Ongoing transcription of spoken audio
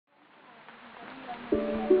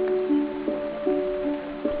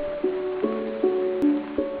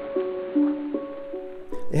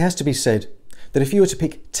has to be said that if you were to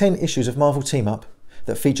pick 10 issues of Marvel Team Up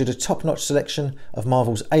that featured a top-notch selection of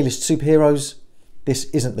Marvel's A-list superheroes, this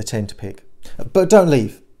isn't the 10 to pick. But don't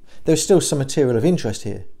leave. There's still some material of interest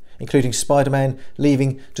here, including Spider-Man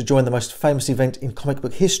leaving to join the most famous event in comic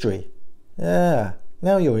book history. Ah,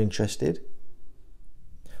 now you're interested.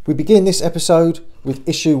 We begin this episode with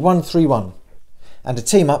issue 131 and a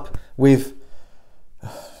team-up with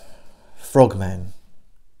Frogman.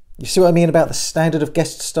 You see what I mean about the standard of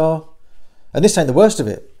guest star? And this ain't the worst of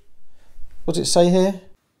it. What does it say here?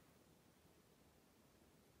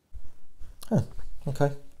 Oh,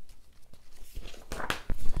 okay.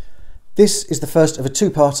 This is the first of a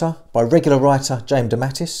two-parter by regular writer James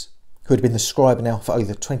DeMatteis, who had been the scribe now for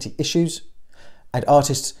over 20 issues, and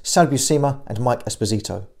artists Sal Buscema and Mike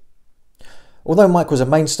Esposito. Although Mike was a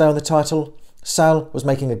mainstay on the title, Sal was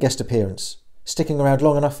making a guest appearance, sticking around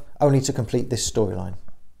long enough only to complete this storyline.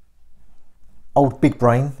 Old Big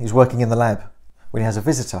Brain is working in the lab when he has a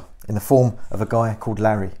visitor in the form of a guy called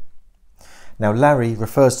Larry. Now Larry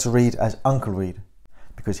refers to Reed as Uncle Reed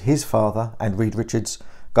because his father and Reed Richards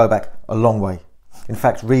go back a long way. In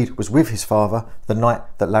fact, Reed was with his father the night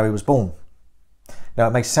that Larry was born. Now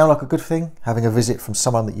it may sound like a good thing, having a visit from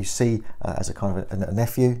someone that you see as a kind of a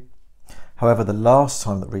nephew. However, the last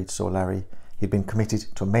time that Reed saw Larry, he'd been committed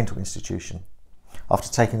to a mental institution after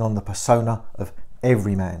taking on the persona of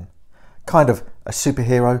Everyman. Kind of a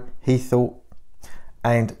superhero, he thought,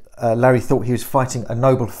 and Larry thought he was fighting a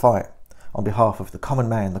noble fight on behalf of the common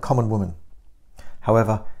man, the common woman.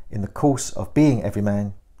 However, in the course of being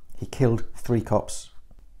Everyman, he killed 3 cops.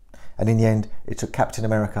 And in the end, it took Captain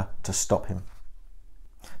America to stop him.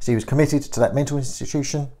 So he was committed to that mental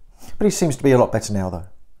institution, but he seems to be a lot better now though.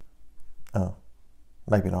 Oh,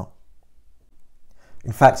 maybe not.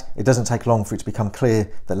 In fact, it doesn't take long for it to become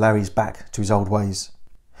clear that Larry's back to his old ways.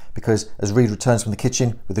 Because as Reed returns from the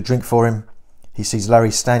kitchen with a drink for him, he sees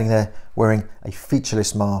Larry standing there wearing a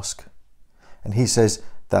featureless mask. And he says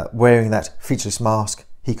that wearing that featureless mask,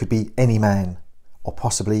 he could be any man, or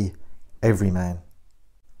possibly every man.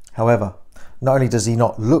 However, not only does he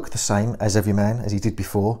not look the same as every man as he did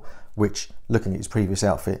before, which, looking at his previous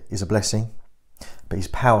outfit, is a blessing, but his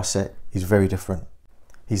power set is very different.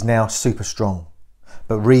 He's now super strong.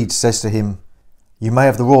 But Reed says to him, "You may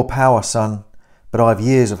have the raw power, son, but I have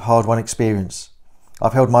years of hard-won experience.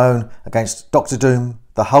 I've held my own against Dr. Doom,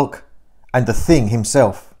 the Hulk, and the Thing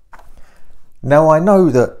himself." Now I know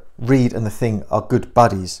that Reed and the Thing are good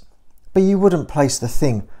buddies, but you wouldn't place the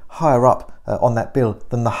Thing higher up on that bill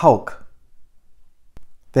than the Hulk.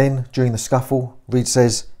 Then, during the scuffle, Reed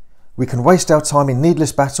says, "We can waste our time in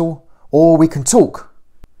needless battle, or we can talk."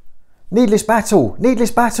 Needless battle!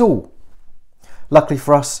 Needless battle! Luckily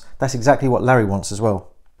for us, that's exactly what Larry wants as well.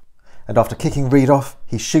 And after kicking Reed off,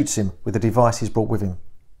 he shoots him with the device he's brought with him.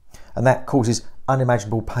 And that causes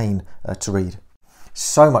unimaginable pain to Reed.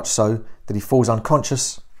 So much so that he falls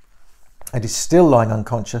unconscious and is still lying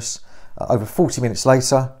unconscious over 40 minutes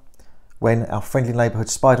later when our friendly neighbourhood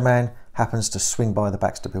Spider-Man happens to swing by the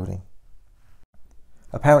Baxter building.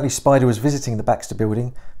 Apparently Spider was visiting the Baxter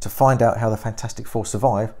building to find out how the Fantastic Four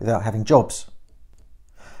survive without having jobs.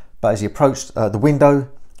 But as he approached the window,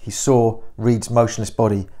 he saw Reed's motionless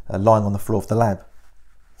body lying on the floor of the lab.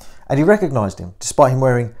 And he recognised him, despite him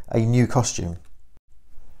wearing a new costume.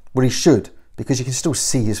 Well, he should, because you can still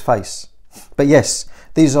see his face. But yes,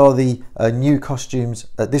 these are the new costumes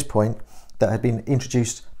at this point that had been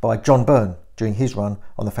introduced by John Byrne during his run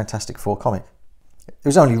on the Fantastic Four comic. It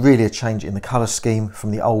was only really a change in the colour scheme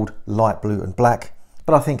from the old light blue and black,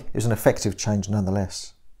 but I think it was an effective change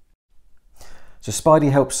nonetheless. So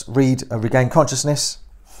Spidey helps Reed regain consciousness.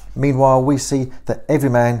 Meanwhile, we see that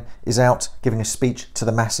Everyman is out giving a speech to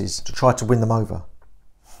the masses to try to win them over.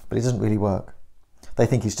 But it doesn't really work. They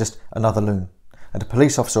think he's just another loon. And a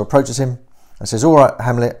police officer approaches him and says, "All right,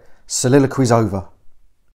 Hamlet, soliloquy's over."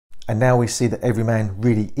 And now we see that Everyman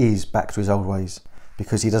really is back to his old ways,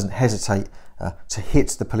 because he doesn't hesitate to hit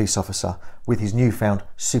the police officer with his newfound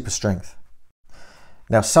super strength.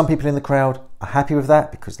 Now, some people in the crowd are happy with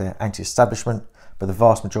that because they're anti-establishment, but the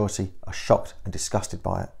vast majority are shocked and disgusted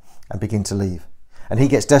by it and begin to leave. And he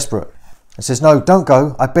gets desperate and says, "No, don't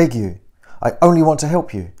go, I beg you. I only want to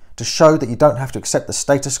help you, to show that you don't have to accept the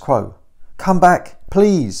status quo. Come back,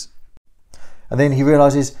 please." And then he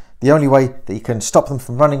realises the only way that he can stop them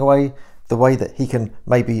from running away, the way that he can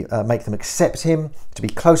maybe make them accept him, to be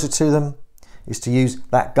closer to them, is to use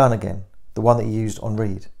that gun again, the one that he used on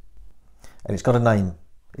Reed. And it's got a name.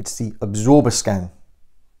 It's the Absorber Scan.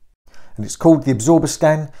 And it's called the Absorber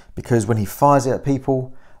Scan because when he fires it at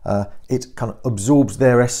people, it kind of absorbs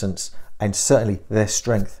their essence and certainly their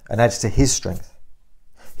strength and adds to his strength.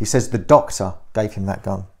 He says the doctor gave him that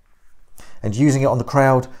gun. And using it on the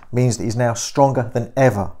crowd means that he's now stronger than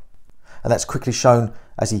ever. And that's quickly shown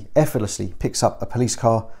as he effortlessly picks up a police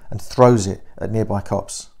car and throws it at nearby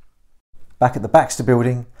cops. Back at the Baxter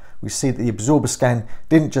building, we see that the absorber scan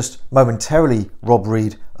didn't just momentarily rob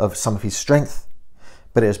Reed of some of his strength,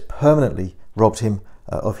 but it has permanently robbed him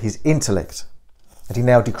of his intellect. And he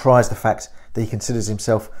now decries the fact that he considers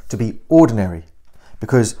himself to be ordinary,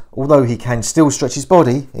 because although he can still stretch his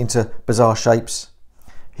body into bizarre shapes,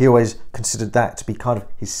 he always considered that to be kind of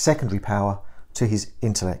his secondary power to his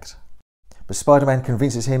intellect. But Spider-Man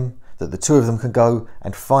convinces him that the two of them can go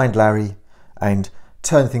and find Larry and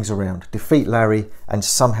turn things around, defeat Larry and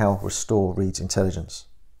somehow restore Reed's intelligence.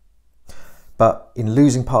 But in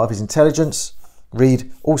losing part of his intelligence,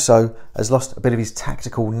 Reed also has lost a bit of his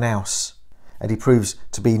tactical nous, and he proves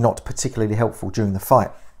to be not particularly helpful during the fight.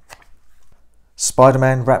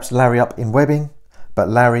 Spider-Man wraps Larry up in webbing, but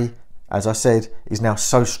Larry, as I said, is now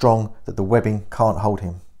so strong that the webbing can't hold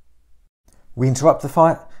him. We interrupt the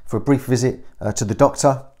fight for a brief visit to the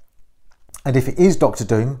Doctor, and if it is Doctor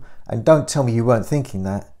Doom, and don't tell me you weren't thinking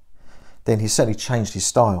that, then he's certainly changed his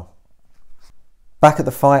style. Back at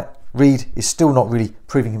the fight, Reed is still not really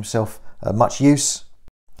proving himself much use,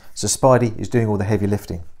 so Spidey is doing all the heavy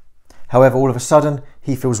lifting. However, all of a sudden,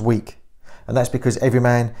 he feels weak, and that's because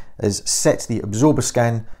Everyman has set the absorber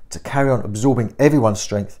scan to carry on absorbing everyone's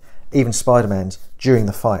strength, even Spider-Man's, during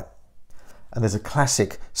the fight. And there's a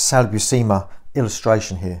classic Sal Buscema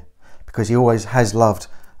illustration here, because he always has loved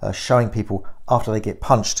showing people after they get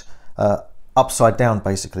punched upside down,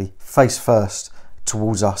 basically, face first,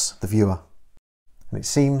 towards us, the viewer. And it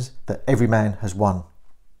seems that Everyman has won,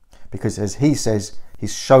 because as he says, he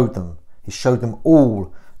showed them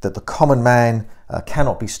all that the common man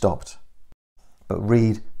cannot be stopped. But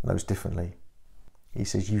Reed knows differently. He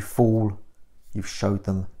says, "You fool, you've showed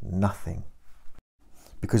them nothing."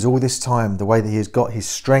 Because all this time, the way that he has got his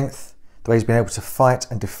strength, the way he's been able to fight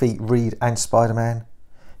and defeat Reed and Spider-Man,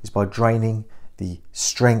 is by draining the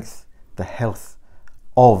strength, the health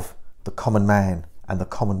of the common man and the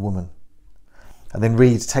common woman. And then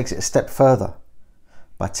Reed takes it a step further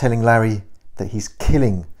by telling Larry that he's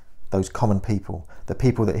killing those common people, the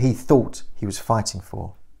people that he thought he was fighting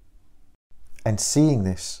for. And seeing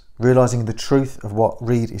this, realising the truth of what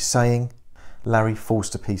Reed is saying, Larry falls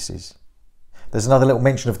to pieces. There's another little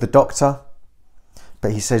mention of the Doctor,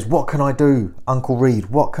 but he says, "What can I do, Uncle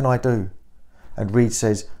Reed? What can I do?" And Reed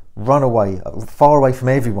says, "Run away, far away from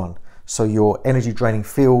everyone, so your energy draining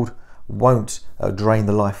field won't drain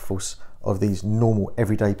the life force of these normal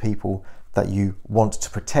everyday people that you want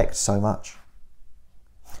to protect so much."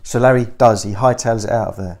 So Larry does, he hightails it out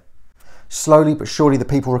of there. Slowly but surely the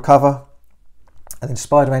people recover, and then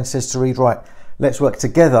Spider-Man says to Reed, "Right, let's work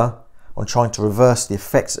together on trying to reverse the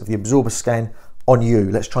effects of the absorber scan on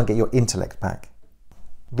you. Let's try and get your intellect back."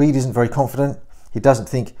 Reed isn't very confident. He doesn't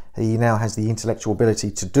think he now has the intellectual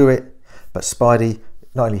ability to do it, but Spidey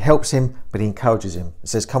not only helps him, but he encourages him. He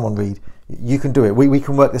says, "Come on, Reed, you can do it. We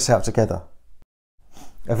can work this out together."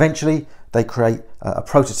 Eventually, they create a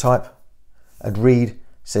prototype, and Reed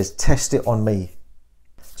says, "Test it on me."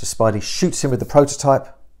 So Spidey shoots him with the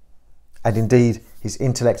prototype, and indeed, his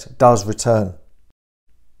intellect does return.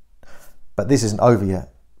 But this isn't over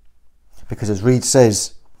yet, because as Reed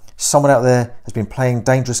says, someone out there has been playing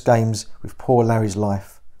dangerous games with poor Larry's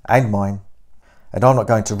life and mine, and I'm not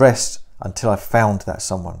going to rest until I've found that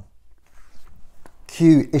someone.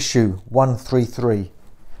 Cue issue 133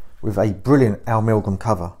 with a brilliant Al Milgrom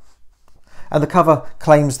cover. And the cover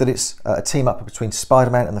claims that it's a team up between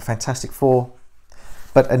Spider-Man and the Fantastic Four,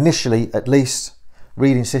 but initially, at least,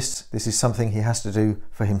 Reed insists this is something he has to do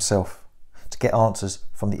for himself, to get answers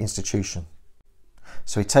from the institution.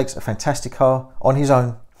 So he takes a Fantastic car on his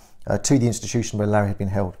own to the institution where Larry had been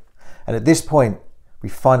held. And at this point, we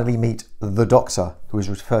finally meet the Doctor, who was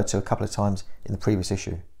referred to a couple of times in the previous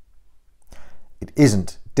issue. It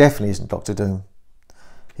definitely isn't Dr. Doom.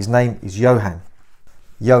 His name is Johann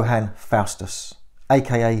Faustus,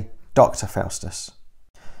 aka Dr. Faustus.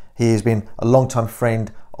 He has been a long-time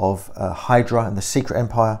friend of Hydra and the Secret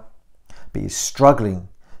Empire, but he's struggling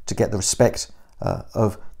to get the respect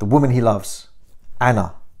of the woman he loves,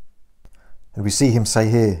 Anna. And we see him say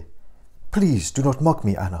here, "Please do not mock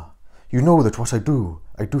me, Anna. You know that what I do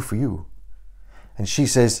for you." And she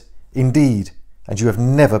says, "Indeed, and you have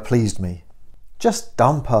never pleased me." Just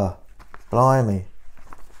dump her. Blimey.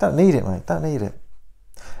 Don't need it, mate. Don't need it.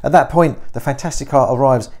 At that point, the Fantastic car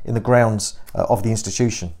arrives in the grounds of the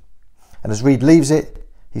institution. And as Reed leaves it,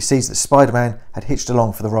 he sees that Spider-Man had hitched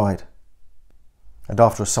along for the ride. And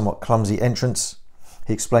after a somewhat clumsy entrance,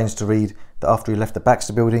 he explains to Reed that after he left the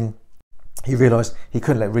Baxter building, he realised he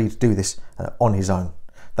couldn't let Reed do this on his own.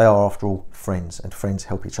 They are, after all, friends, and friends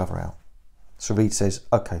help each other out. So Reed says,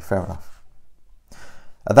 OK, fair enough.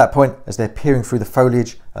 At that point, as they're peering through the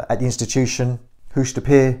foliage at the institution, who should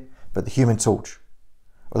appear but the Human Torch?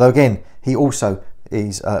 Although again, he also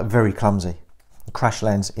is very clumsy and crash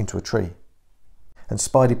lands into a tree. And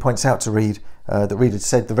Spidey points out to Reed that Reed had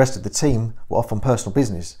said the rest of the team were off on personal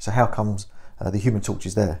business, so how comes the Human Torch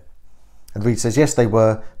is there? And Reed says yes they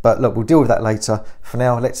were, but look, we'll deal with that later. For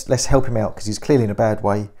now, let's help him out because he's clearly in a bad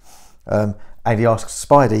way. And he asks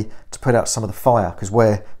Spidey to put out some of the fire because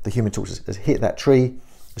where the Human Torch has hit that tree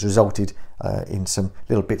has resulted in some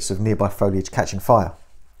little bits of nearby foliage catching fire.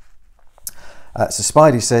 So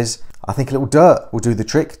Spidey says, I think a little dirt will do the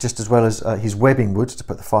trick just as well as his webbing would to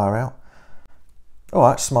put the fire out. All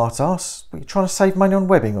right, smart ass. Are you trying to save money on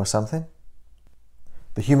webbing or something?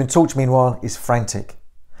 The Human Torch, meanwhile, is frantic.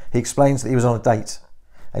 He explains that he was on a date,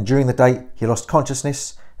 and during the date he lost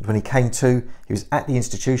consciousness, and when he came to, he was at the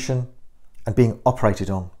institution and being operated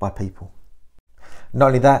on by people. Not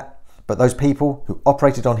only that, but those people who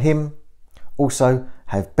operated on him also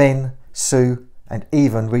have Ben, Sue, and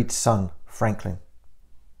even Reed's son, Franklin.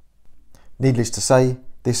 Needless to say,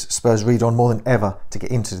 this spurs Reed on more than ever to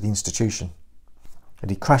get into the institution,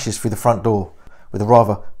 and he crashes through the front door with a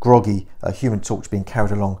rather groggy Human Torch being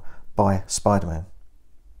carried along by Spider-Man.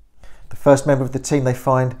 The first member of the team they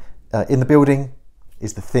find in the building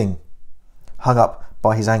is the Thing, hung up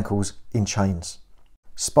by his ankles in chains.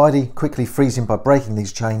 Spidey quickly frees him by breaking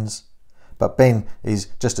these chains, but Ben is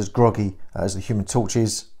just as groggy as the Human Torch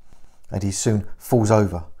is, and he soon falls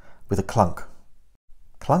over with a clunk.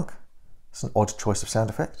 Clunk? That's an odd choice of sound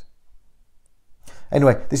effect.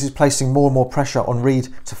 Anyway, this is placing more and more pressure on Reed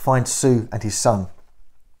to find Sue and his son.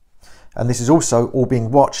 And this is also all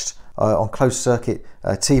being watched on closed-circuit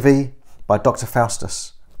TV by Dr.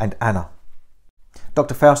 Faustus and Anna.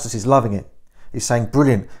 Dr. Faustus is loving it. He's saying,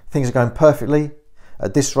 brilliant, things are going perfectly.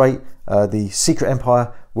 At this rate, the Secret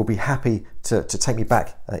Empire will be happy to take me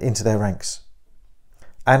back into their ranks.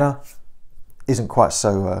 Anna isn't quite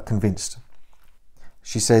so convinced.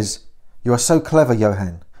 She says, you are so clever,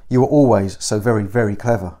 Johann. You are always so very, very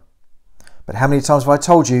clever. But how many times have I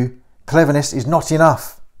told you, cleverness is not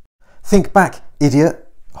enough? Think back, idiot.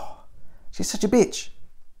 Oh, she's such a bitch.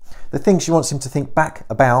 The thing she wants him to think back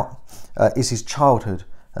about is his childhood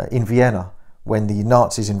in Vienna when the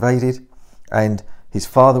Nazis invaded, and his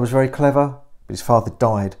father was very clever, but his father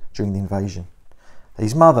died during the invasion.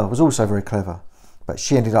 His mother was also very clever, but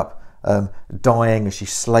she ended up dying as she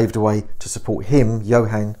slaved away to support him,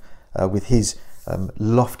 Johann, with his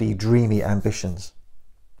lofty, dreamy ambitions.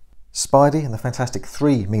 Spidey and the Fantastic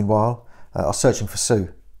Three, meanwhile, are searching for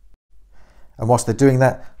Sue. And whilst they're doing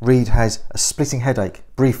that, Reed has a splitting headache,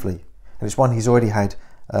 briefly, and it's one he's already had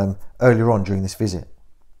earlier on during this visit.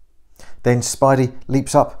 Then Spidey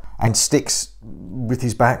leaps up and sticks with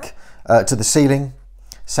his back to the ceiling,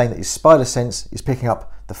 saying that his spider sense is picking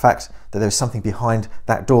up the fact that there's something behind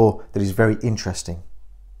that door that is very interesting.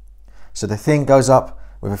 So the Thing goes up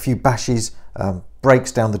with a few bashes,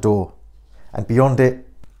 breaks down the door, and beyond it,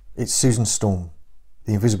 it's Susan Storm,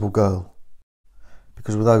 the Invisible Girl.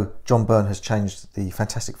 Because although John Byrne has changed the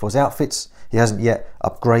Fantastic Four's outfits, he hasn't yet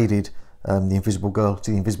upgraded the Invisible Girl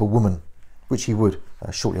to the Invisible Woman, which he would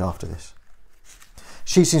shortly after this.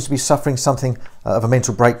 She seems to be suffering something of a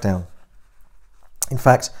mental breakdown. In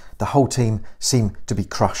fact, the whole team seem to be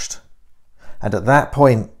crushed. And at that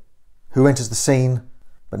point, who enters the scene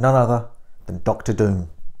but none other than Dr. Doom.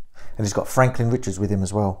 And he's got Franklin Richards with him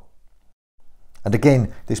as well. And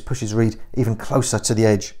again, this pushes Reed even closer to the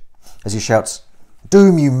edge as he shouts,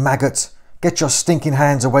 "Doom, you maggot! Get your stinking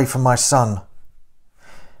hands away from my son!"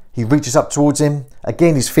 He reaches up towards him.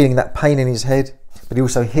 Again, he's feeling that pain in his head, but he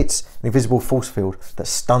also hits an invisible force field that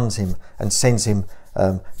stuns him and sends him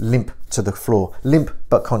limp to the floor. Limp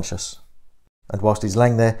but conscious. And whilst he's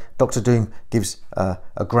laying there, Dr. Doom gives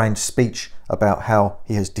a grand speech about how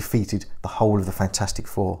he has defeated the whole of the Fantastic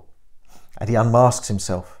Four. And he unmasks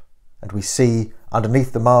himself, and we see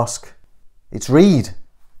underneath the mask, it's Reed.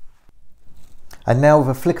 And now with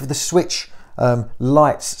a flick of the switch,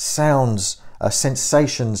 lights, sounds,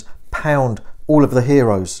 sensations pound all of the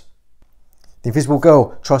heroes. The Invisible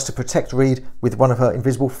Girl tries to protect Reed with one of her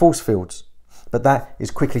invisible force fields, but that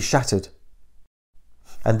is quickly shattered.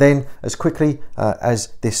 And then, as quickly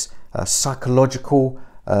as this psychological,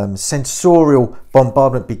 sensorial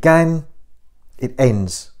bombardment began, it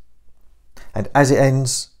ends. And as it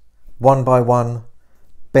ends, one by one,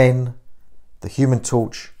 Ben, the Human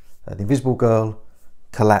Torch, the Invisible Girl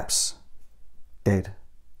collapse, dead.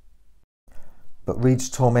 But Reed's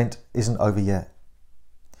torment isn't over yet,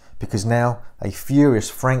 because now a furious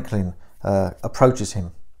Franklin approaches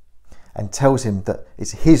him and tells him that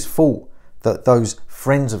it's his fault that those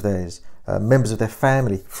friends of theirs, members of their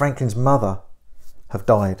family, Franklin's mother, have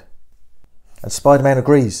died. And Spider-Man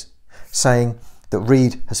agrees, saying that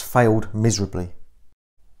Reed has failed miserably.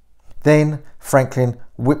 Then Franklin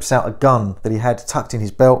whips out a gun that he had tucked in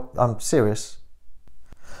his belt. I'm serious.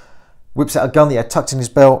 Whips out a gun that he had tucked in his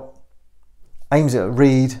belt, aims it at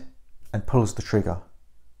Reed and pulls the trigger.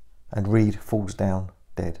 And Reed falls down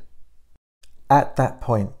dead. At that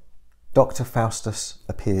point, Dr. Faustus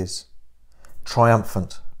appears,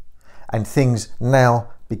 triumphant, and things now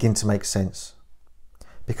begin to make sense.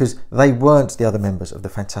 Because they weren't the other members of the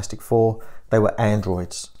Fantastic Four, they were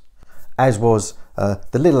androids, as was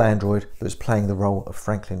the little android that was playing the role of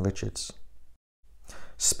Franklin Richards.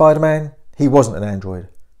 Spider-Man, he wasn't an android,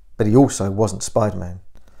 but he also wasn't Spider-Man.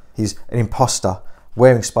 He's an imposter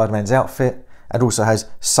wearing Spider-Man's outfit and also has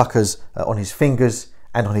suckers on his fingers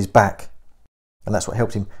and on his back. And that's what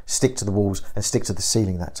helped him stick to the walls and stick to the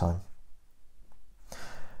ceiling that time.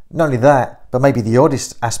 Not only that, but maybe the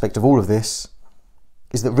oddest aspect of all of this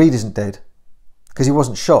is that Reed isn't dead, because he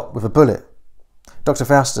wasn't shot with a bullet. Dr.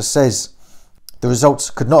 Faustus says the results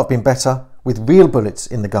could not have been better with real bullets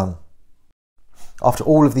in the gun. After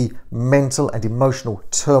all of the mental and emotional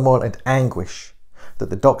turmoil and anguish that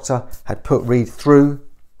the doctor had put Reed through,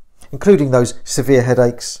 including those severe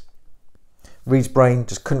headaches, Reed's brain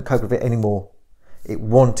just couldn't cope with it anymore. It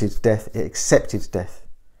wanted death, it accepted death,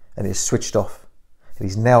 and it is switched off. And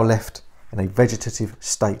he's now left in a vegetative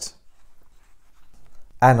state.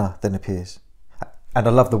 Anna then appears. And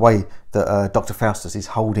I love the way that Dr. Faustus is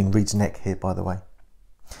holding Reed's neck here, by the way.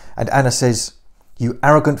 And Anna says, "You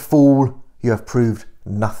arrogant fool, you have proved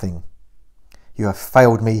nothing. You have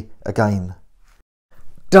failed me again."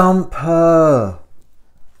 Dump her!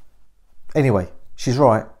 Anyway, she's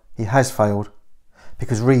right. He has failed.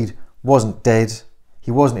 Because Reed wasn't dead.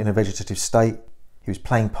 He wasn't in a vegetative state. He was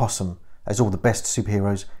playing possum, as all the best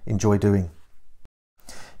superheroes enjoy doing.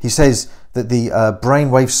 He says that the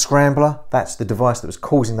brainwave scrambler, that's the device that was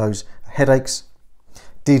causing those headaches,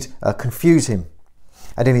 did confuse him.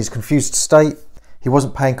 And in his confused state, he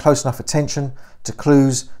wasn't paying close enough attention to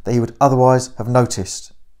clues that he would otherwise have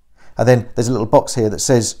noticed. And then there's a little box here that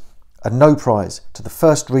says, "A no prize to the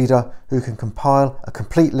first reader who can compile a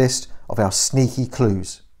complete list of our sneaky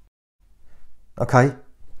clues." Okay,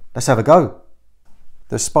 let's have a go.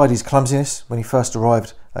 There's Spidey's clumsiness when he first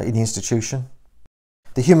arrived in the institution.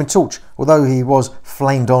 The Human Torch, although he was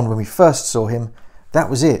flamed on when we first saw him, that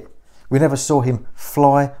was it. We never saw him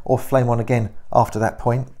fly or flame on again after that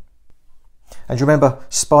point. And you remember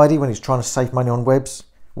Spidey when he was trying to save money on webs?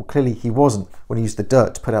 Well, clearly he wasn't when he used the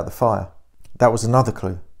dirt to put out the fire. That was another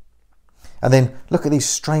clue. And then look at these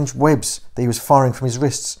strange webs that he was firing from his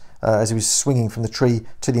wrists as he was swinging from the tree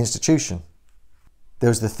to the institution. There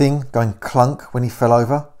was the thing going clunk when he fell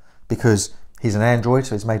over, because he's an android,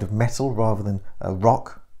 so he's made of metal rather than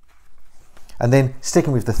rock. And then,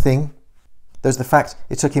 sticking with the thing, there's the fact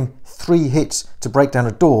it took him 3 hits to break down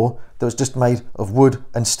a door that was just made of wood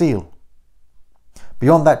and steel.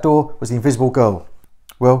 Beyond that door was the invisible girl.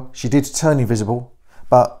 Well, she did turn invisible,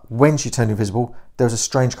 but when she turned invisible, there was a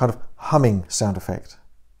strange kind of humming sound effect.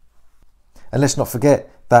 And let's not forget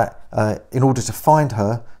that in order to find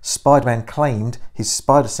her, Spider-Man claimed his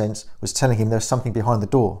spider sense was telling him there was something behind the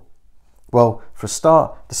door. Well, for a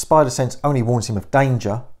start, the spider sense only warns him of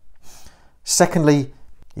danger. Secondly,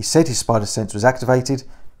 he said his spider sense was activated,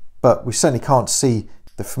 but we certainly can't see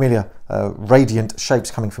the familiar radiant shapes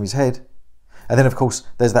coming from his head. And then, of course,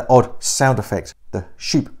 there's that odd sound effect, the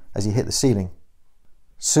shoop as he hit the ceiling.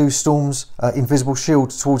 Sue Storm's invisible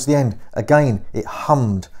shield towards the end, again, it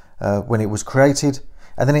hummed when it was created,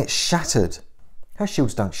 and then it shattered. Her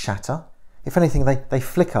shields don't shatter. If anything, they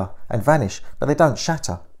flicker and vanish, but they don't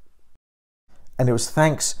shatter. And it was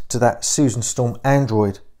thanks to that Susan Storm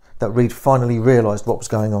android that Reed finally realised what was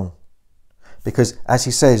going on. Because, as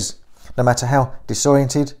he says, no matter how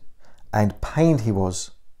disoriented and pained he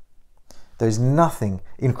was, there is nothing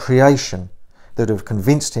in creation that would have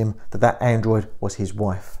convinced him that that android was his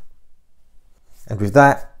wife. And with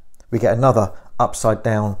that, we get another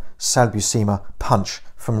upside-down Sal Buscema punch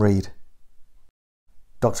from Reed.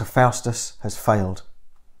 Dr. Faustus has failed.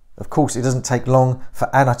 Of course, it doesn't take long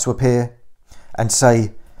for Anna to appear and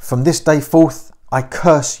say, "From this day forth, I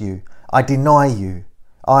curse you, I deny you,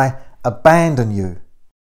 I abandon you."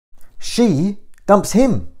 She dumps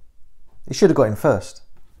him. He should have got in first.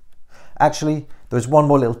 Actually, there is one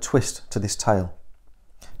more little twist to this tale,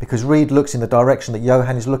 because Reed looks in the direction that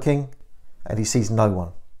Johan is looking and he sees no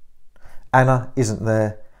one. Anna isn't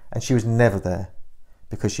there, and she was never there,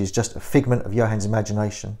 because she is just a figment of Johann's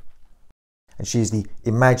imagination, and she is the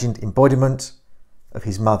imagined embodiment of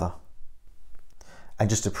his mother. And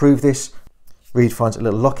just to prove this, Reed finds a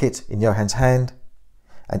little locket in Johann's hand,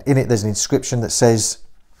 and in it there's an inscription that says,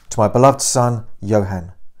 "To my beloved son,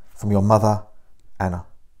 Johann, from your mother, Anna."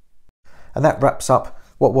 And that wraps up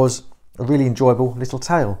what was a really enjoyable little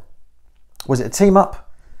tale. Was it a team-up?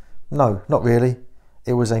 No, not really.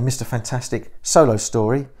 It was a Mr. Fantastic solo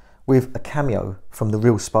story with a cameo from the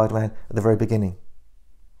real Spider-Man at the very beginning.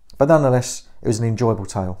 But nonetheless, it was an enjoyable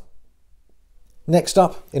tale. Next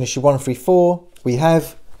up, in issue 134, we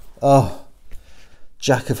have,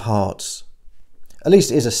 Jack of Hearts. At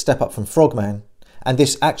least it is a step up from Frogman, and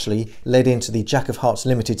this actually led into the Jack of Hearts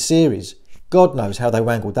limited series. God knows how they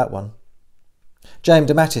wangled that one. J.M.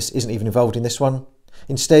 DeMatteis isn't even involved in this one.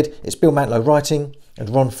 Instead, it's Bill Mantlo writing and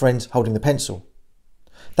Ron Frenz holding the pencil.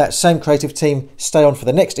 That same creative team stay on for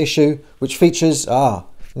the next issue, which features, now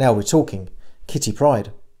we're talking, Kitty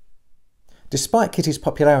Pryde. Despite Kitty's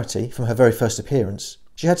popularity from her very first appearance,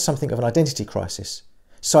 she had something of an identity crisis,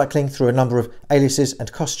 cycling through a number of aliases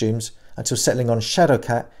and costumes until settling on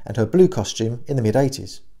Shadowcat and her blue costume in the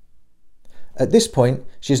mid-80s. At this point,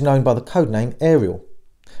 she is known by the codename Ariel,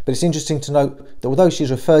 but it's interesting to note that although she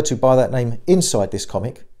is referred to by that name inside this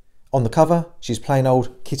comic, on the cover she's plain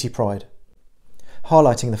old Kitty Pryde,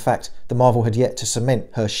 highlighting the fact that Marvel had yet to cement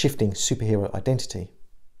her shifting superhero identity.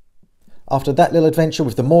 After that little adventure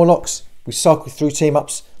with the Morlocks, we cycle through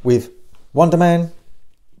team-ups with Wonder Man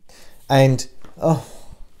and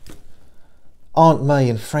Aunt May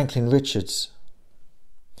and Franklin Richards.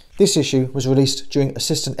 This issue was released during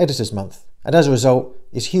Assistant Editors Month and as a result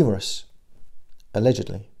is humorous.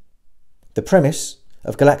 Allegedly. The premise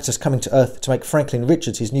of Galactus coming to Earth to make Franklin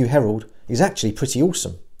Richards his new herald is actually pretty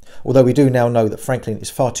awesome, although we do now know that Franklin is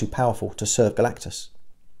far too powerful to serve Galactus.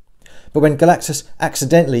 But when Galactus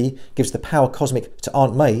accidentally gives the power cosmic to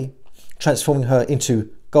Aunt May, transforming her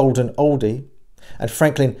into Golden Oldie, and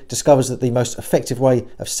Franklin discovers that the most effective way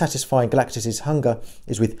of satisfying Galactus's hunger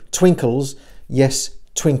is with twinkles, yes,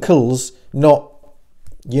 twinkles, not,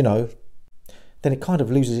 then it kind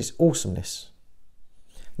of loses its awesomeness.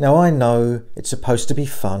 Now I know it's supposed to be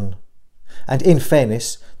fun, and in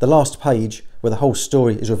fairness, the last page, where the whole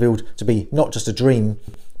story is revealed to be not just a dream,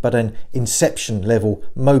 but an Inception-level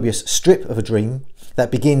Mobius strip of a dream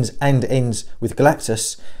that begins and ends with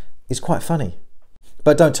Galactus, is quite funny.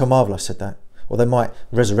 But don't tell Marvel I said that, or they might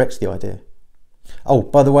resurrect the idea. Oh,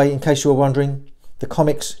 by the way, in case you were wondering, the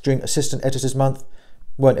comics during Assistant Editors Month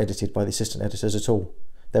weren't edited by the assistant editors at all.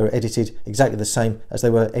 They were edited exactly the same as they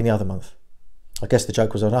were any other month. I guess the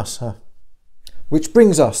joke was on us, huh? Which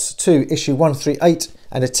brings us to issue 138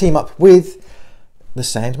 and a team-up with the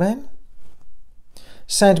Sandman.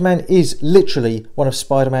 Sandman is literally one of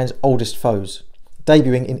Spider-Man's oldest foes,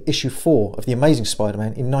 debuting in issue 4 of The Amazing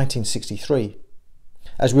Spider-Man in 1963.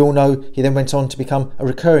 As we all know, he then went on to become a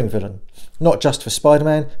recurring villain, not just for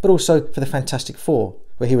Spider-Man, but also for the Fantastic Four,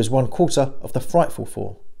 where he was 1/4 of the Frightful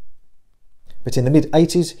Four. But in the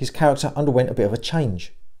mid-80s, his character underwent a bit of a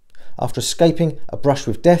change. After escaping a brush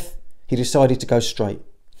with death, he decided to go straight.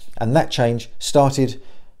 And that change started,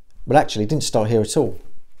 well actually it didn't start here at all.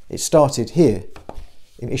 It started here,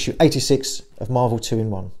 in issue 86 of Marvel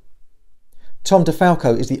 2-in-1. Tom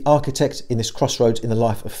DeFalco is the architect in this crossroads in the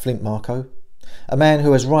life of Flint Marko, a man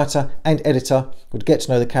who as writer and editor would get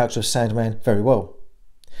to know the character of Sandman very well.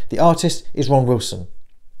 The artist is Ron Wilson.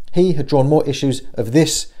 He had drawn more issues of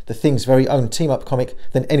this, the Thing's very own team-up comic,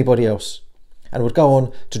 than anybody else, and would go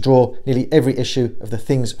on to draw nearly every issue of the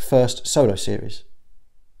Thing's first solo series.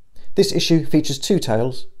 This issue features 2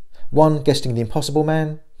 tales, one guesting the Impossible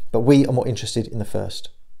Man, but we are more interested in the first.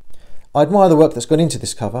 I admire the work that's gone into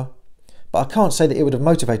this cover, but I can't say that it would have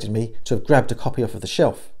motivated me to have grabbed a copy off of the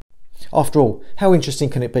shelf. After all, how interesting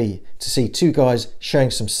can it be to see 2 guys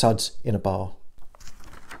sharing some suds in a bar?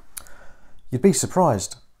 You'd be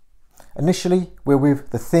surprised. Initially, we're with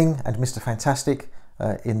the Thing and Mr. Fantastic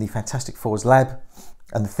in the Fantastic Four's lab,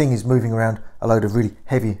 and the Thing is moving around a load of really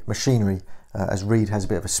heavy machinery as Reed has a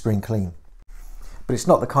bit of a spring clean. But it's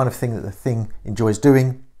not the kind of thing that the Thing enjoys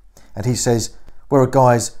doing, and he says, "Where are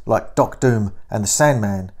guys like Doc Doom and the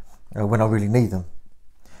Sandman when I really need them?"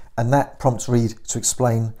 And that prompts Reed to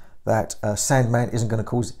explain that Sandman isn't going to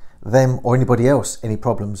cause them or anybody else any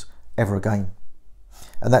problems ever again.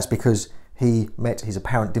 And that's because he met his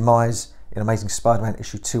apparent demise in Amazing Spider-Man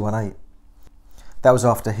issue 218. That was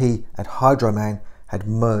after he and Hydro Man had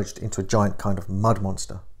merged into a giant kind of mud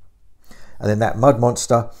monster. And then that mud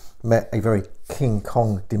monster met a very King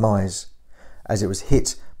Kong demise as it was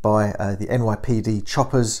hit by the NYPD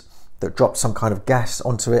choppers that dropped some kind of gas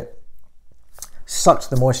onto it, sucked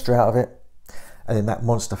the moisture out of it, and then that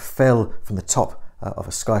monster fell from the top of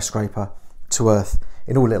a skyscraper to earth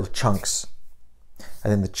in all little chunks.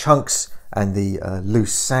 And then the chunks and the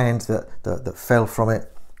loose sand that fell from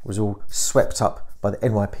it was all swept up by the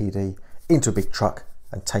NYPD into a big truck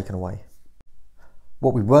and taken away.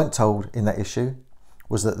 What we weren't told in that issue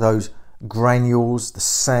was that those granules, the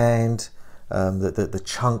sand, the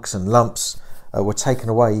chunks and lumps were taken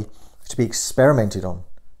away to be experimented on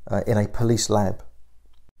in a police lab.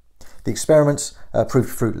 The experiments proved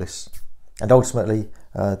fruitless, and ultimately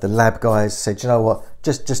the lab guys said, you know what,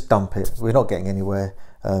 just dump it, we're not getting anywhere,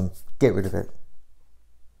 get rid of it.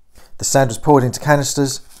 The sand was poured into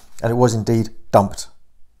canisters and it was indeed dumped.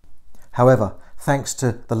 However, thanks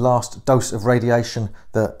to the last dose of radiation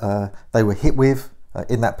that they were hit with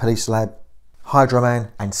in that police lab, Hydro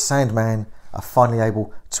Man and Sandman are finally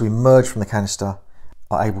able to emerge from the canister,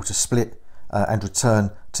 are able to split and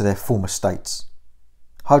return to their former states.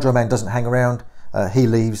 Hydro Man doesn't hang around, he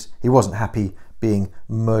leaves. He wasn't happy being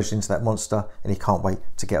merged into that monster and he can't wait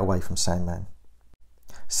to get away from Sandman.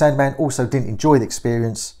 Sandman also didn't enjoy the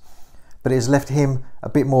experience, but it has left him a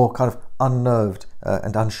bit more kind of unnerved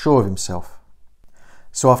and unsure of himself.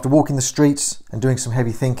 So after walking the streets and doing some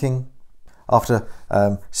heavy thinking, after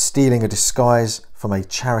stealing a disguise from a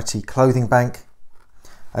charity clothing bank,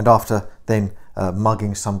 and after then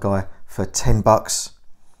mugging some guy for $10,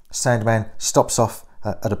 Sandman stops off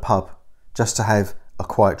at a pub just to have a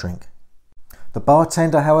quiet drink. The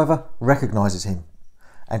bartender, however, recognises him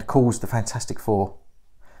and calls the Fantastic Four.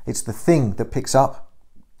 It's the Thing that picks up,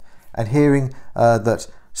 and hearing that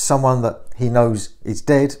someone that he knows is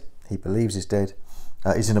dead, he believes is dead,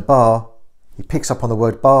 is in a bar, he picks up on the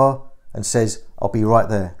word bar and says, "I'll be right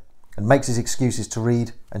there," and makes his excuses to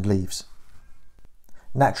read and leaves.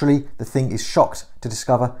 Naturally, the Thing is shocked to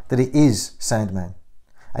discover that it is Sandman,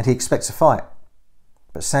 and he expects a fight.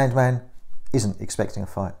 But Sandman isn't expecting a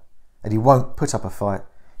fight, and he won't put up a fight.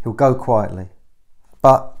 He'll go quietly.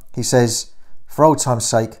 But he says, for old time's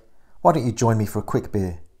sake, why don't you join me for a quick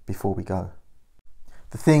beer before we go?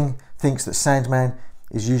 The Thing thinks that Sandman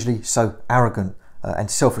is usually so arrogant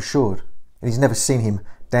and self-assured, and he's never seen him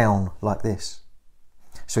down like this.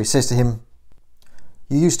 So he says to him,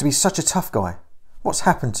 "You used to be such a tough guy. What's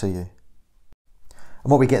happened to you?"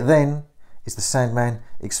 And what we get then is the Sandman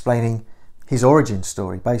explaining his origin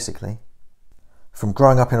story, basically. From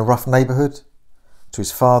growing up in a rough neighbourhood, to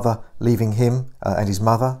his father leaving him and his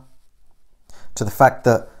mother, to the fact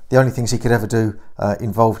that the only things he could ever do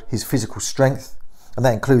involved his physical strength, and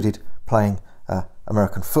that included playing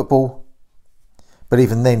American football. But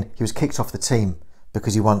even then, he was kicked off the team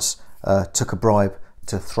because he once took a bribe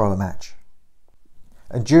to throw a match.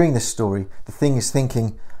 And during this story, the Thing is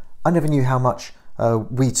thinking, I never knew how much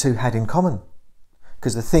we two had in common,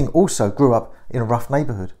 because the Thing also grew up in a rough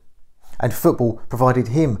neighbourhood, and football provided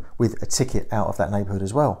him with a ticket out of that neighbourhood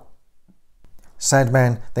as well.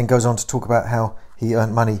 Sandman then goes on to talk about how he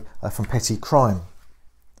earned money from petty crime,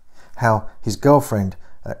 how his girlfriend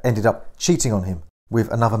ended up cheating on him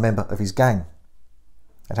with another member of his gang,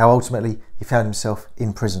 and how ultimately he found himself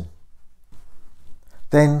in prison.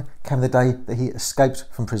 Then came the day that he escaped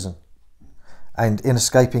from prison, and in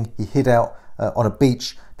escaping he hid out on a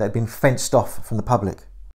beach that had been fenced off from the public.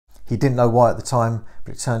 He didn't know why at the time,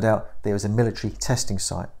 but it turned out there was a military testing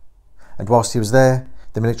site, and whilst he was there,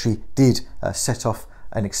 the military did set off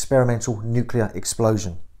an experimental nuclear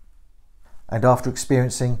explosion. And after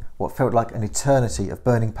experiencing what felt like an eternity of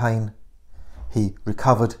burning pain, he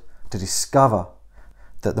recovered to discover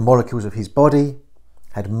that the molecules of his body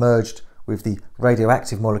had merged with the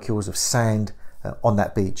radioactive molecules of sand on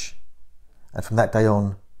that beach. And from that day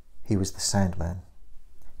on, he was the Sandman.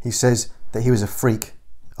 He says that he was a freak,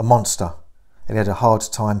 a monster, and he had a hard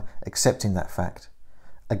time accepting that fact.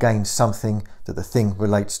 Again, something that the Thing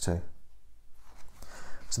relates to.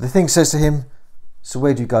 So the Thing says to him, "So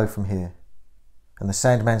where do you go from here?" And the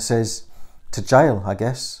Sandman says, "To jail, I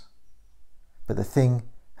guess." But the Thing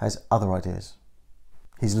has other ideas.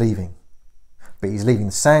 He's leaving. But he's leaving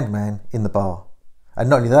the Sandman in the bar. And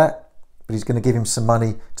not only that, but he's going to give him some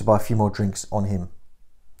money to buy a few more drinks on him.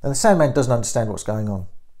 And the Sandman doesn't understand what's going on.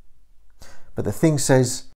 But the Thing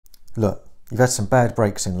says, "Look, you've had some bad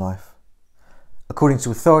breaks in life. According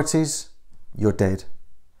to authorities, you're dead.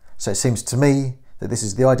 So it seems to me that this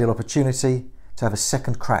is the ideal opportunity to have a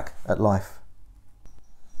second crack at life.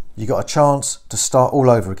 You got a chance to start all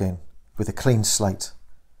over again with a clean slate.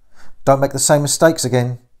 Don't make the same mistakes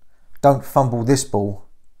again. Don't fumble this ball.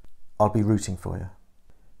 I'll be rooting for you."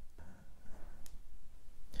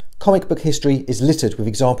 Comic book history is littered with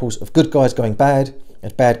examples of good guys going bad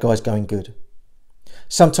and bad guys going good.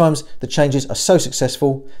 Sometimes the changes are so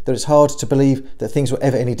successful that it's hard to believe that things were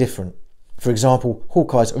ever any different. For example,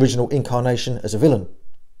 Hawkeye's original incarnation as a villain.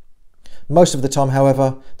 Most of the time,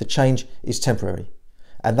 however, the change is temporary,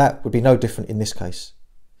 and that would be no different in this case.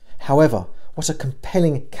 However, what a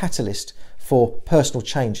compelling catalyst for personal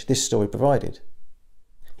change this story provided.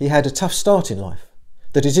 He had a tough start in life.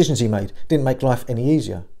 The decisions he made didn't make life any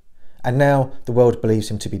easier. And now the world believes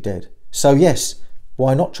him to be dead. So yes,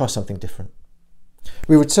 why not try something different?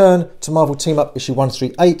 We return to Marvel Team Up issue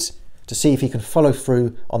 138 to see if he can follow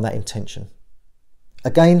through on that intention.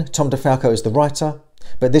 Again, Tom DeFalco is the writer,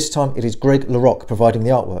 but this time it is Greg LaRocque providing the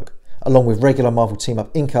artwork, along with regular Marvel Team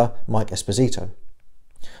Up inker Mike Esposito.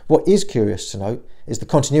 What is curious to note is the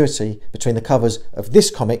continuity between the covers of this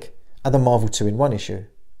comic and the Marvel 2-in-1 issue.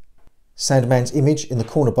 Sandman's image in the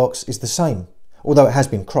corner box is the same, although it has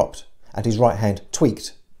been cropped, and his right hand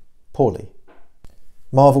tweaked, poorly.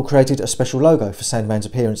 Marvel created a special logo for Sandman's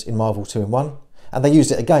appearance in Marvel 2-in-1, and they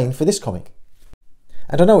used it again for this comic.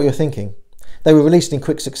 And I know what you're thinking. They were released in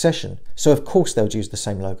quick succession, so of course they would use the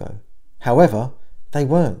same logo. However, they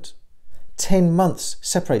weren't. 10 months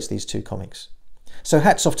separates these two comics. So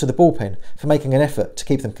hats off to the Ballpen for making an effort to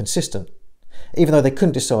keep them consistent, even though they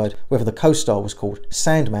couldn't decide whether the co-star was called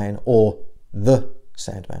Sandman or The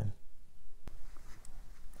Sandman.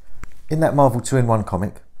 In that Marvel 2-in-1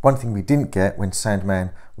 comic, one thing we didn't get when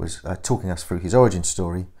Sandman was talking us through his origin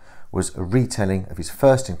story was a retelling of his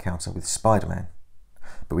first encounter with Spider-Man.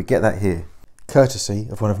 But we get that here, courtesy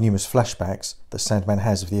of one of numerous flashbacks that Sandman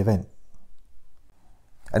has of the event.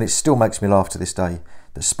 And it still makes me laugh to this day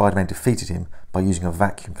that Spider-Man defeated him by using a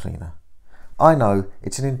vacuum cleaner. I know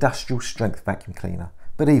it's an industrial strength vacuum cleaner,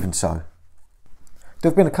 but even so.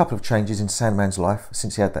 There have been a couple of changes in Sandman's life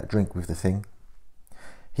since he had that drink with the Thing.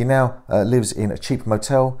 He now lives in a cheap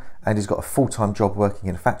motel and he's got a full-time job working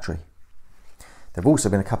in a factory. There have also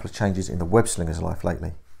been a couple of changes in the web-slinger's life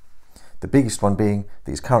lately. The biggest one being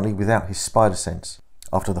that he's currently without his spider sense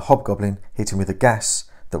after the Hobgoblin hit him with a gas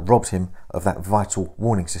that robbed him of that vital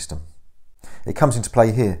warning system. It comes into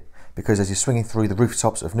play here because as he's swinging through the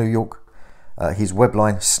rooftops of New York, his web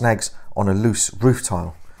line snags on a loose roof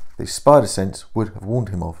tile that his spider sense would have warned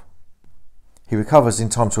him of. He recovers in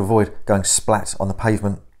time to avoid going splat on the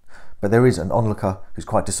pavement, but there is an onlooker who's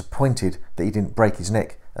quite disappointed that he didn't break his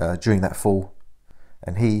neck during that fall,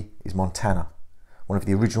 and he is Montana, one of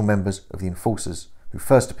the original members of the Enforcers who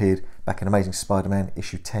first appeared back in Amazing Spider-Man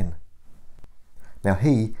issue 10. Now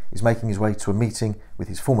he is making his way to a meeting with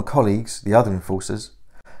his former colleagues, the other Enforcers,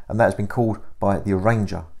 and that has been called by the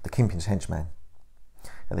Arranger, the Kingpin's henchman.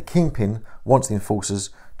 Now the Kingpin wants the Enforcers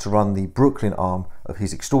to run the Brooklyn arm of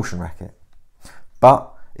his extortion racket.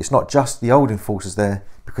 But it's not just the old Enforcers there,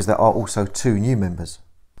 because there are also two new members.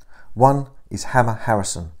 One is Hammer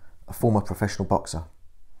Harrison, a former professional boxer.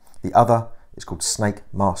 The other is called Snake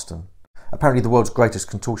Marston, apparently the world's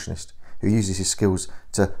greatest contortionist, who uses his skills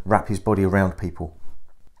to wrap his body around people.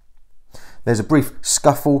 There's a brief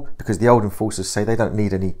scuffle because the old Enforcers say they don't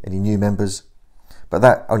need any new members, but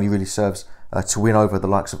that only really serves to win over the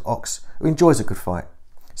likes of Ox, who enjoys a good fight.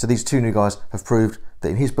 So these two new guys have proved that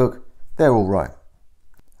in his book, they're all right.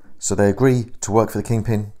 So they agree to work for the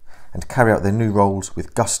Kingpin and carry out their new roles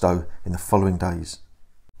with gusto in the following days.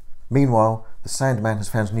 Meanwhile, the Sandman has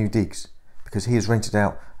found new digs because he has rented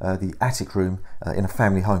out the attic room in a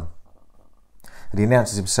family home. And he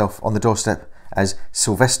announces himself on the doorstep as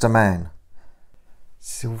Sylvester Man.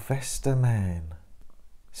 Sylvester Man.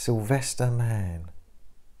 Sylvester Man.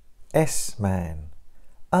 S-Man.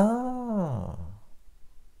 Ah.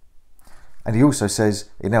 And he also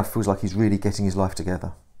says it now feels like he's really getting his life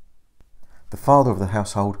together. The father of the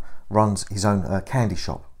household runs his own candy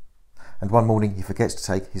shop, and one morning he forgets to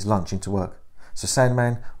take his lunch into work. So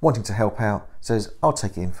Sandman, wanting to help out, says, "I'll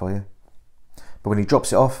take it in for you." But when he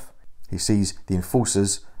drops it off, he sees the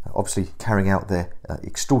Enforcers, obviously carrying out their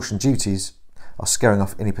extortion duties, are scaring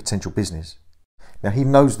off any potential business. Now he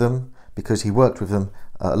knows them because he worked with them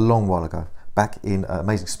a long while ago, back in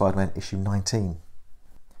Amazing Spider-Man issue 19.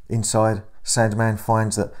 Inside, Sandman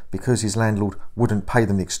finds that because his landlord wouldn't pay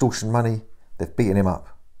them the extortion money, they've beaten him up,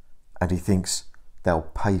 and he thinks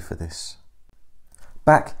they'll pay for this.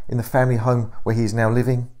 Back in the family home where he is now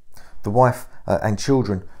living, the wife and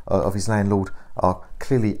children of his landlord are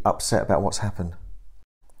clearly upset about what's happened.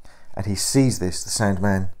 And he sees this, the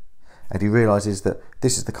Sandman, and he realises that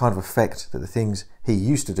this is the kind of effect that the things he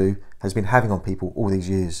used to do has been having on people all these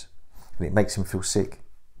years, and it makes him feel sick.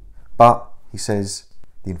 But, he says,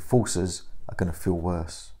 the Enforcers are going to feel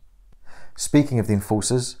worse. Speaking of the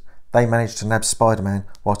Enforcers, they manage to nab Spider-Man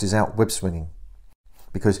whilst he's out web swinging,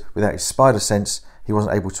 because without his spider sense he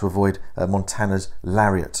wasn't able to avoid Montana's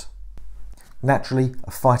lariat. Naturally,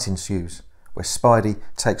 a fight ensues, where Spidey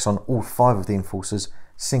takes on all 5 of the enforcers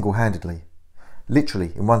single-handedly.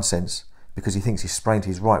 Literally, in one sense, because he thinks he sprained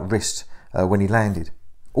his right wrist when he landed.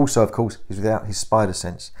 Also, of course, he's without his spider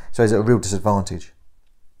sense, so he's at a real disadvantage.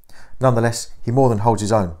 Nonetheless, he more than holds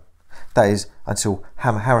his own. That is, until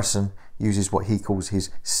Hammer Harrison uses what he calls his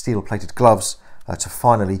steel-plated gloves to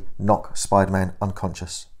finally knock Spider-Man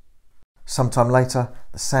unconscious. Sometime later,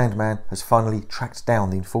 the Sandman has finally tracked down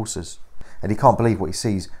the enforcers, and he can't believe what he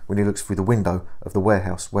sees when he looks through the window of the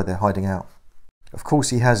warehouse where they're hiding out. Of course,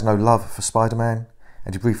 he has no love for Spider-Man,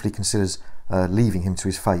 and he briefly considers leaving him to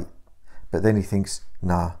his fate. But then he thinks,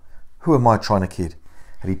 nah, who am I trying to kid?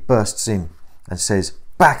 And he bursts in and says,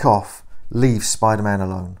 "Back off! Leave Spider-Man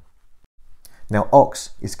alone." Now,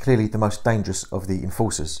 Ox is clearly the most dangerous of the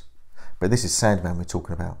enforcers, but this is Sandman we're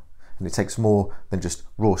talking about, and it takes more than just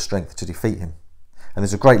raw strength to defeat him. And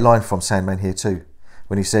there's a great line from Sandman here too,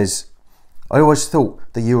 when he says, "I always thought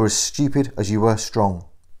that you were as stupid as you were strong,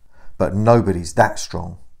 but nobody's that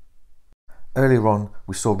strong." Earlier on,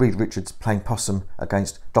 we saw Reed Richards playing possum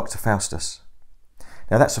against Dr. Faustus.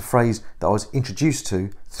 Now that's a phrase that I was introduced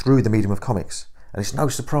to through the medium of comics, and it's no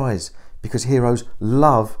surprise because heroes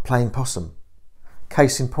love playing possum.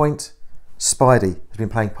 Case in point, Spidey has been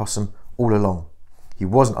playing possum all along. He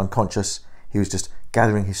wasn't unconscious, he was just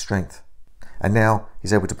gathering his strength. And now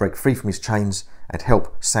he's able to break free from his chains and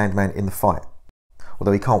help Sandman in the fight,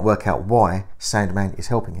 although he can't work out why Sandman is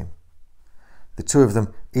helping him. The two of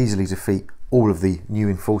them easily defeat all of the new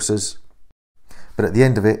enforcers, but at the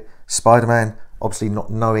end of it, Spider-Man, obviously not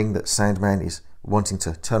knowing that Sandman is wanting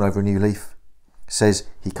to turn over a new leaf, says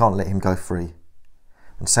he can't let him go free.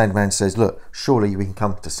 And Sandman says, "Look, surely we can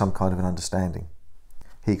come to some kind of an understanding."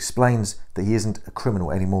 He explains that he isn't a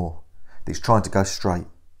criminal anymore, that he's trying to go straight,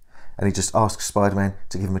 and he just asks Spider-Man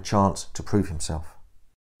to give him a chance to prove himself.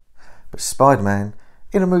 But Spider-Man,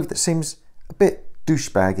 in a move that seems a bit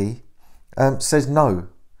douchebaggy, says no,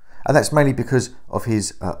 and that's mainly because of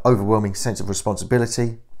his overwhelming sense of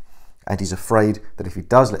responsibility, and he's afraid that if he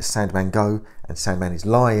does let Sandman go, and Sandman is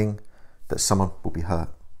lying, that someone will be hurt.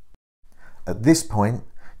 At this point,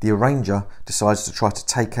 the Arranger decides to try to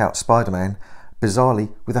take out Spider-Man,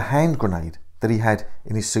 bizarrely with a hand grenade that he had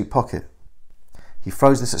in his suit pocket. He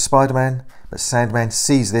throws this at Spider-Man, but Sandman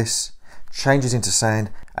sees this, changes into sand,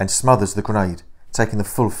 and smothers the grenade, taking the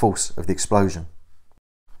full force of the explosion.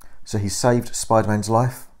 So he saved Spider-Man's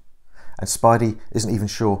life, and Spidey isn't even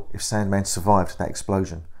sure if Sandman survived that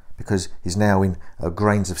explosion, because he's now in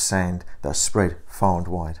grains of sand that are spread far and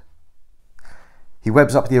wide. He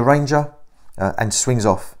webs up the Arranger and swings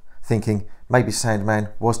off, thinking maybe Sandman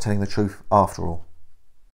was telling the truth after all.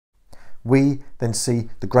 We then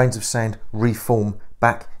see the grains of sand reform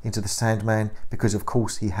back into the Sandman because of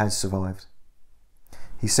course he has survived.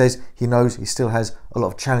 He says he knows he still has a lot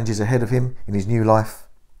of challenges ahead of him in his new life,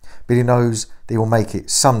 but he knows that he will make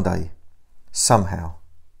it someday, somehow.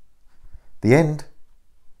 The end?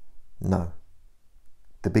 No.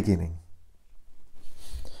 The beginning.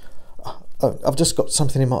 I've just got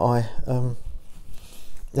something in my eye.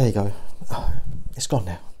 There you go. It's gone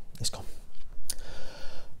now. It's gone.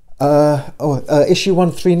 Issue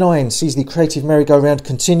 139 sees the creative merry-go-round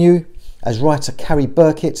continue as writer Carrie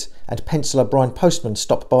Burkett and penciler Brian Postman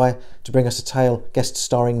stop by to bring us a tale guest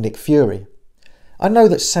starring Nick Fury. I know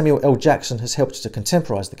that Samuel L. Jackson has helped to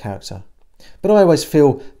contemporise the character, but I always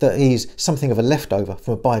feel that he's something of a leftover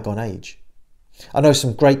from a bygone age. I know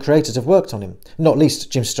some great creators have worked on him, not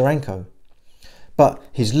least Jim Steranko, but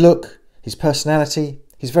his look, his personality,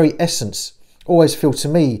 his very essence always feel to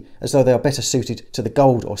me as though they are better suited to the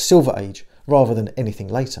gold or silver age rather than anything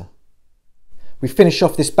later. We finish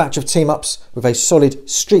off this batch of team-ups with a solid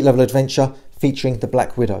street-level adventure featuring the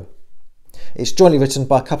Black Widow. It's jointly written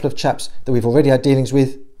by a couple of chaps that we've already had dealings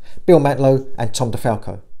with, Bill Mantlo and Tom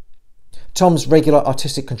DeFalco. Tom's regular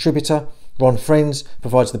artistic contributor, Ron Friends,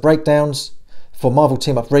 provides the breakdowns, for Marvel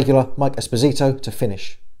team-up regular Mike Esposito to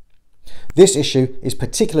finish. This issue is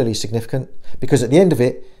particularly significant because at the end of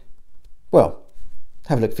it, well,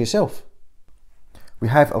 have a look for yourself. We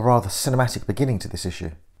have a rather cinematic beginning to this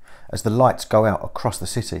issue, as the lights go out across the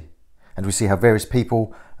city, and we see how various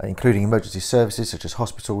people, including emergency services such as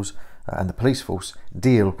hospitals and the police force,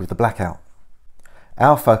 deal with the blackout.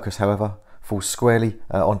 Our focus, however, falls squarely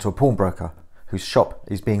onto a pawnbroker whose shop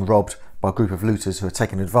is being robbed by a group of looters who are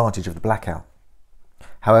taking advantage of the blackout.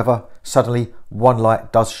 However, suddenly one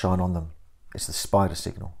light does shine on them. It's the spider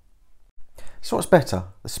signal. So what's better,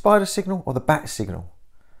 the spider signal or the bat signal?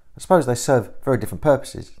 I suppose they serve very different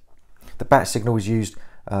purposes. the bat signal is used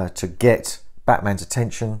to get Batman's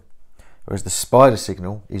attention, whereas the spider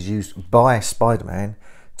signal is used by Spider-Man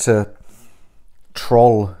to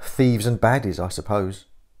troll thieves and baddies, I suppose.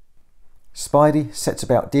 Spidey sets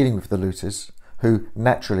about dealing with the looters, who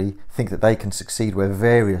naturally think that they can succeed where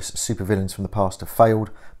various supervillains from the past have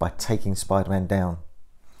failed by taking Spider-Man down.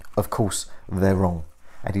 Of course, they're wrong,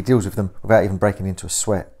 and he deals with them without even breaking into a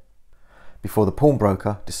sweat. Before the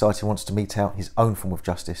pawnbroker decides he wants to mete out his own form of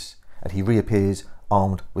justice, and he reappears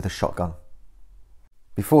armed with a shotgun.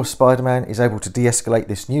 Before Spider-Man is able to de-escalate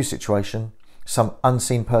this new situation, some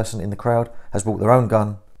unseen person in the crowd has brought their own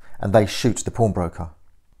gun, and they shoot the pawnbroker.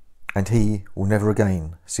 And he will never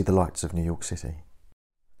again see the lights of New York City.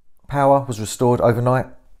 Power was restored overnight,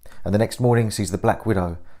 and the next morning sees the Black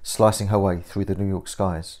Widow slicing her way through the New York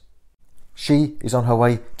skies. She is on her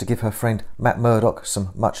way to give her friend Matt Murdock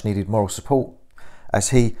some much needed moral support,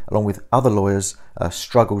 as he, along with other lawyers,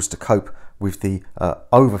 struggles to cope with the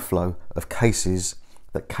overflow of cases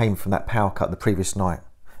that came from that power cut the previous night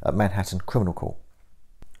at Manhattan Criminal Court.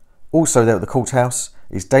 Also there at the courthouse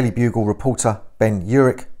is Daily Bugle reporter Ben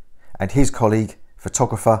Urich and his colleague,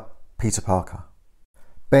 photographer Peter Parker.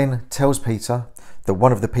 Ben tells Peter that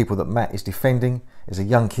one of the people that Matt is defending is a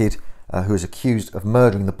young kid who is accused of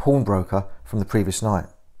murdering the pawnbroker from the previous night.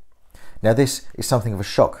 Now this is something of a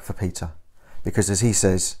shock for Peter, because as he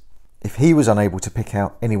says, if he was unable to pick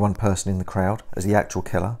out any one person in the crowd as the actual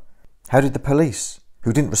killer, how did the police,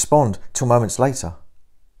 who didn't respond till moments later?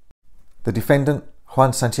 The defendant,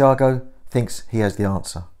 Juan Santiago, thinks he has the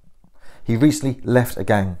answer. He recently left a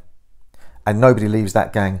gang, and nobody leaves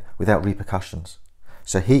that gang without repercussions.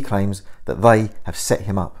 So he claims that they have set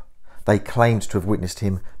him up. They claimed to have witnessed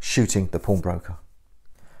him shooting the pawnbroker.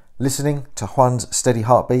 Listening to Juan's steady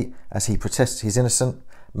heartbeat as he protests his innocence,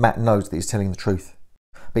 Matt knows that he's telling the truth.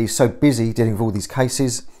 But he's so busy dealing with all these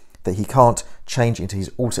cases that he can't change into his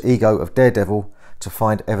alter ego of Daredevil to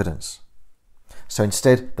find evidence. So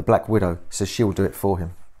instead, the Black Widow says she will do it for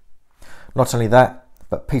him. Not only that,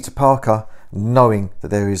 but Peter Parker, knowing that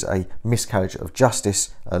there is a miscarriage of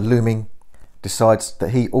justice looming, decides that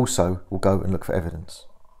he also will go and look for evidence.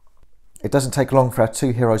 It doesn't take long for our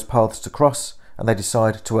two heroes' paths to cross, and they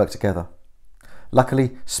decide to work together.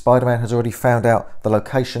 Luckily, Spider-Man has already found out the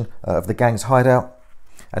location of the gang's hideout,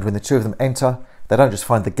 and when the two of them enter, they don't just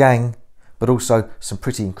find the gang, but also some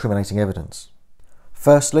pretty incriminating evidence.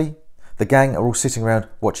 Firstly, the gang are all sitting around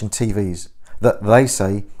watching TVs that they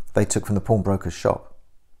say they took from the pawnbroker's shop.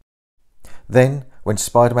 Then, when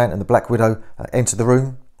Spider-Man and the Black Widow enter the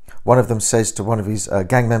room, one of them says to one of his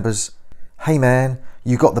gang members, "Hey man,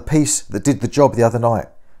 you got the piece that did the job the other night.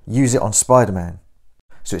 Use it on Spider-Man."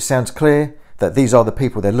 So it sounds clear that these are the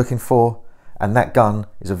people they're looking for, and that gun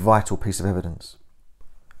is a vital piece of evidence.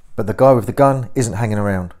 But the guy with the gun isn't hanging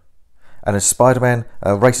around, and as Spider-Man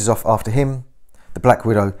races off after him, the Black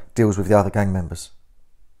Widow deals with the other gang members.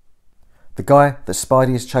 The guy that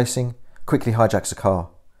Spidey is chasing quickly hijacks a car,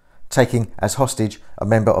 taking as hostage a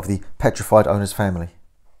member of the petrified owner's family.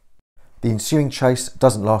 The ensuing chase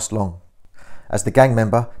doesn't last long, as the gang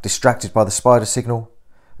member, distracted by the spider signal,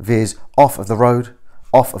 veers off of the road,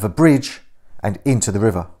 off of a bridge, and into the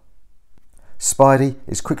river. Spidey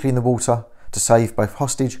is quickly in the water to save both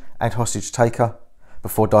hostage and hostage taker,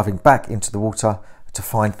 before diving back into the water to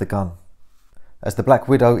find the gun. As the Black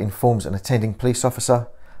Widow informs an attending police officer,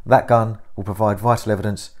 that gun will provide vital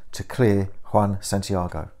evidence to clear Juan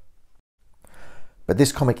Santiago. But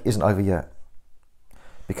this comic isn't over yet,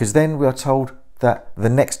 because then we are told that the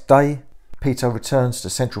next day Peter returns to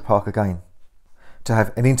Central Park again to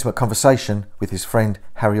have an intimate conversation with his friend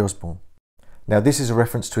Harry Osborn. Now this is a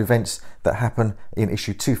reference to events that happen in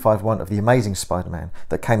issue 251 of The Amazing Spider-Man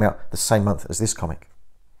that came out the same month as this comic.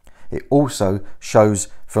 It also shows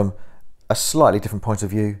from a slightly different point of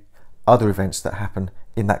view other events that happen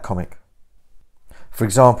in that comic. For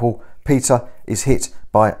example, Peter is hit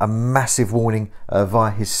by a massive warning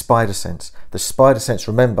via his spider sense. The spider sense,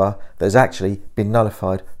 remember, that has actually been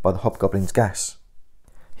nullified by the Hobgoblin's gas.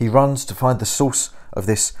 He runs to find the source of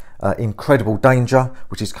this incredible danger,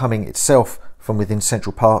 which is coming itself from within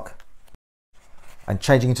Central Park. And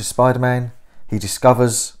changing into Spider-Man, he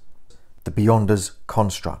discovers the Beyonder's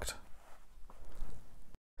construct.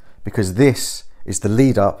 Because this is the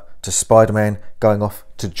lead up to Spider-Man going off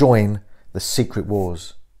to join the Secret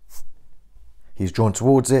Wars. He's drawn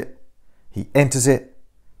towards it, he enters it,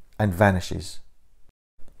 and vanishes.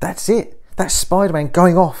 That's it. That's Spider-Man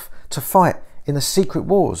going off to fight in the Secret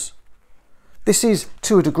Wars. This is,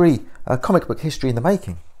 to a degree, comic book history in the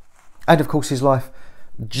making. And of course his life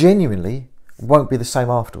genuinely won't be the same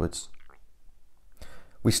afterwards.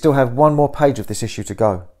 We still have one more page of this issue to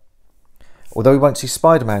go. although we won't see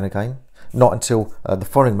Spider-Man again, not until the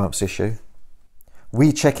following month's issue,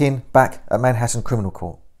 we check in back at Manhattan Criminal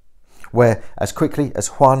Court, where as quickly as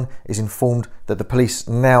Juan is informed that the police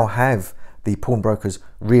now have the pawnbroker's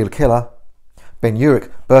real killer, Ben Urich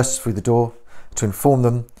bursts through the door to inform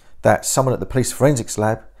them that someone at the police forensics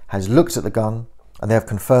lab has looked at the gun and they have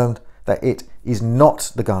confirmed that it is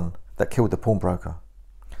not the gun that killed the pawnbroker.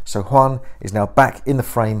 So Juan is now back in the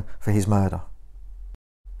frame for his murder.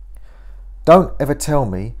 Don't ever tell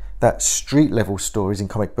me that street level stories in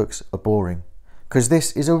comic books are boring, because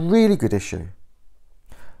this is a really good issue.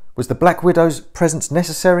 Was the Black Widow's presence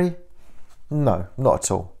necessary? No, not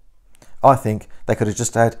at all. I think they could have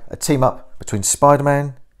just had a team up between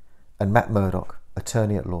Spider-Man and Matt Murdock,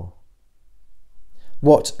 attorney at law.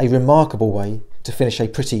 What a remarkable way to finish a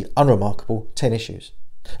pretty unremarkable 10 issues.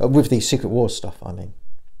 With the Secret Wars stuff, I mean.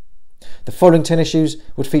 The following 10 issues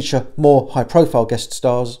would feature more high-profile guest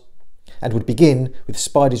stars and would begin with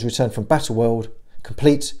Spidey's return from Battleworld,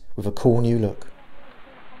 complete with a cool new look.